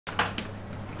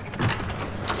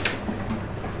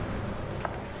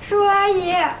叔阿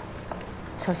姨，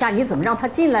小夏，你怎么让他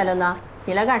进来了呢？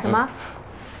你来干什么？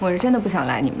我是真的不想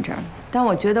来你们这儿，但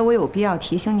我觉得我有必要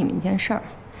提醒你们一件事儿：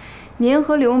您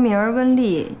和刘明、温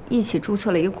丽一起注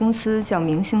册了一个公司，叫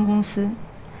明星公司，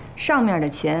上面的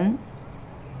钱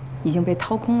已经被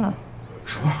掏空了。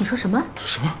什么？你说什么？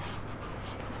什么？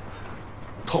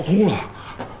掏空了？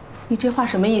你这话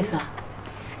什么意思啊？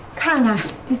看看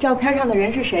这照片上的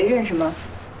人是谁，认识吗？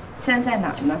现在在哪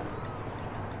儿呢？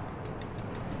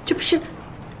这不是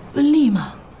温丽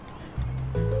吗？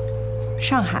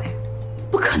上海。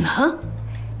不可能！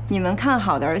你们看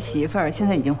好的儿媳妇儿现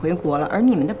在已经回国了，而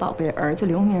你们的宝贝儿子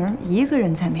刘明一个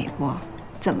人在美国，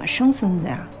怎么生孙子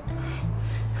呀？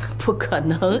不可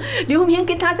能，刘明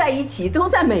跟他在一起都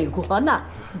在美国呢。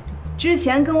之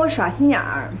前跟我耍心眼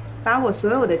儿，把我所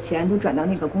有的钱都转到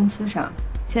那个公司上，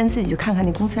现在自己去看看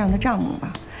那公司上的账目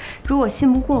吧。如果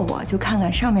信不过我，就看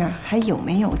看上面还有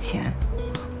没有钱，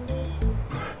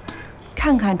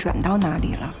看看转到哪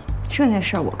里了。剩下的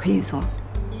事儿我可以做。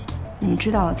你们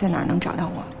知道在哪儿能找到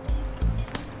我？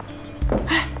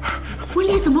哎，温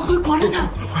丽怎么回国了呢？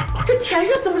这钱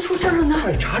是怎么出事了呢？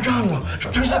快查账啊！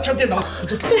这电脑，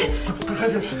对，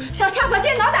小夏把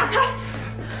电脑打开。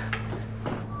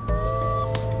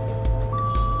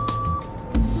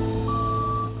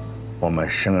我们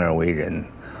生而为人，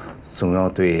总要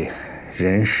对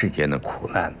人世间的苦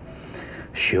难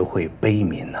学会悲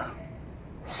悯呐。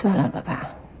算了吧，爸，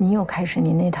你又开始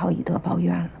你那套以德报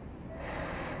怨了。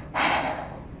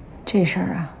这事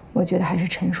儿啊，我觉得还是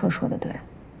陈硕说的对。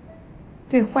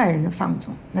对坏人的放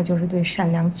纵，那就是对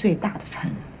善良最大的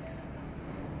残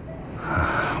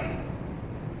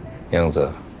忍。英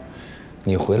子，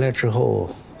你回来之后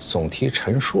总提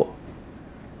陈硕，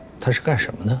他是干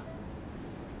什么的？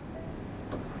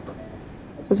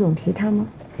我总提他吗？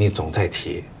你总在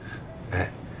提。哎，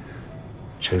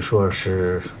陈硕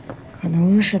是？可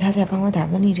能是他在帮我打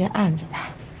温丽这案子吧。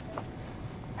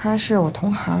他是我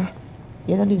同行，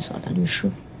别的律所的律师。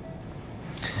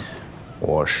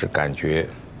我是感觉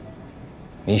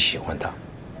你喜欢他。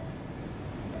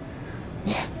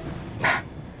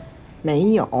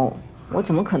没有，我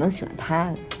怎么可能喜欢他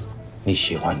呀？你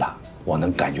喜欢他，我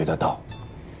能感觉得到。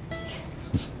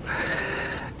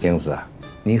英子，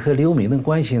你和刘明的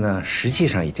关系呢，实际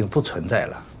上已经不存在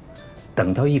了。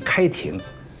等到一开庭，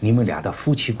你们俩的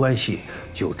夫妻关系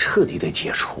就彻底的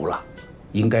解除了，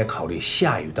应该考虑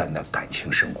下一段的感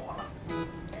情生活了。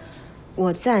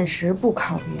我暂时不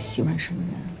考虑喜欢什么人，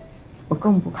我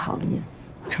更不考虑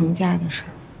成家的事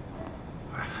儿。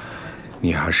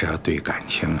你还是要对感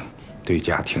情、对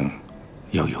家庭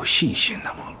要有信心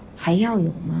的嘛。还要有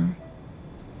吗？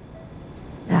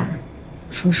爸，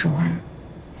说实话，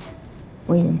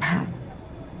我已经怕了。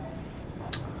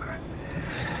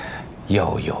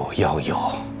要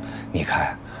有，你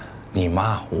看，你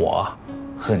妈、我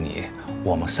和你，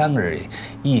我们3个人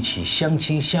一起相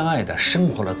亲相爱的生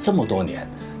活了这么多年，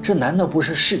这难道不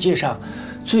是世界上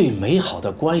最美好的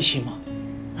关系吗？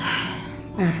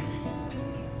爸，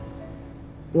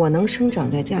我能生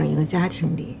长在这样一个家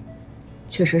庭里，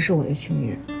确实是我的幸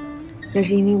运。那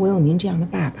是因为我有您这样的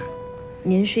爸爸，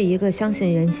您是一个相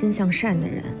信人心向善的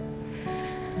人。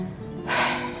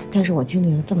但是我经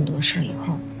历了这么多事儿以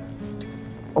后，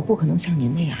我不可能像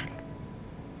您那样了。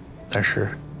但是，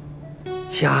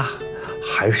家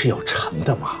还是要成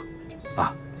的嘛，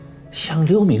啊，像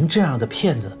刘明这样的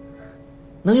骗子，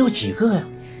能有几个呀？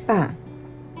爸，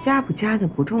家不家的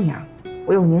不重要，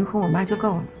我有您和我妈就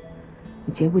够了。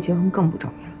我结不结婚更不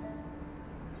重要。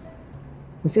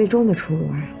我最终的出路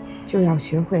啊，就要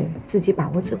学会自己把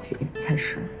握自己才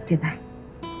是，对吧？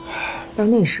到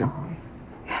那时候，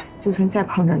就算再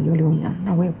碰上一个刘明，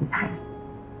那我也不怕。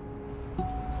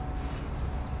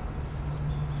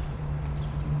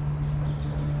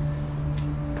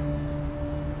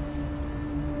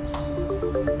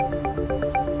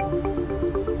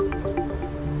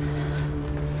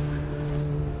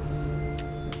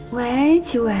喂，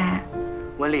齐伟。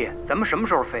温丽，咱们什么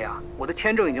时候飞啊？我的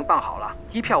签证已经办好了，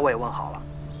机票我也问好了。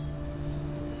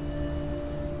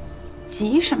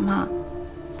急什么？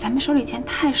咱们手里钱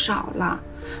太少了，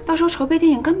到时候筹备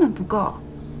电影根本不够。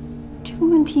这个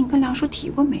问题你跟梁叔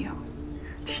提过没有？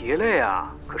提了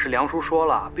呀，可是梁叔说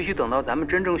了，必须等到咱们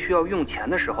真正需要用钱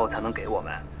的时候才能给我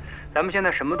们。咱们现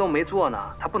在什么都没做呢，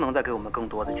他不能再给我们更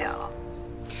多的钱了。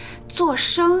做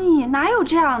生意哪有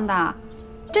这样的？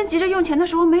真急着用钱的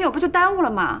时候没有，不就耽误了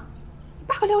吗？你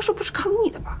爸和梁叔不是坑你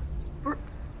的吧？不是，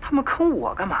他们坑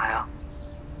我干嘛呀？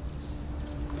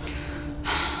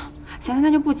行了，那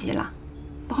就不急了，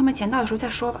等后面钱到的时候再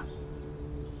说吧。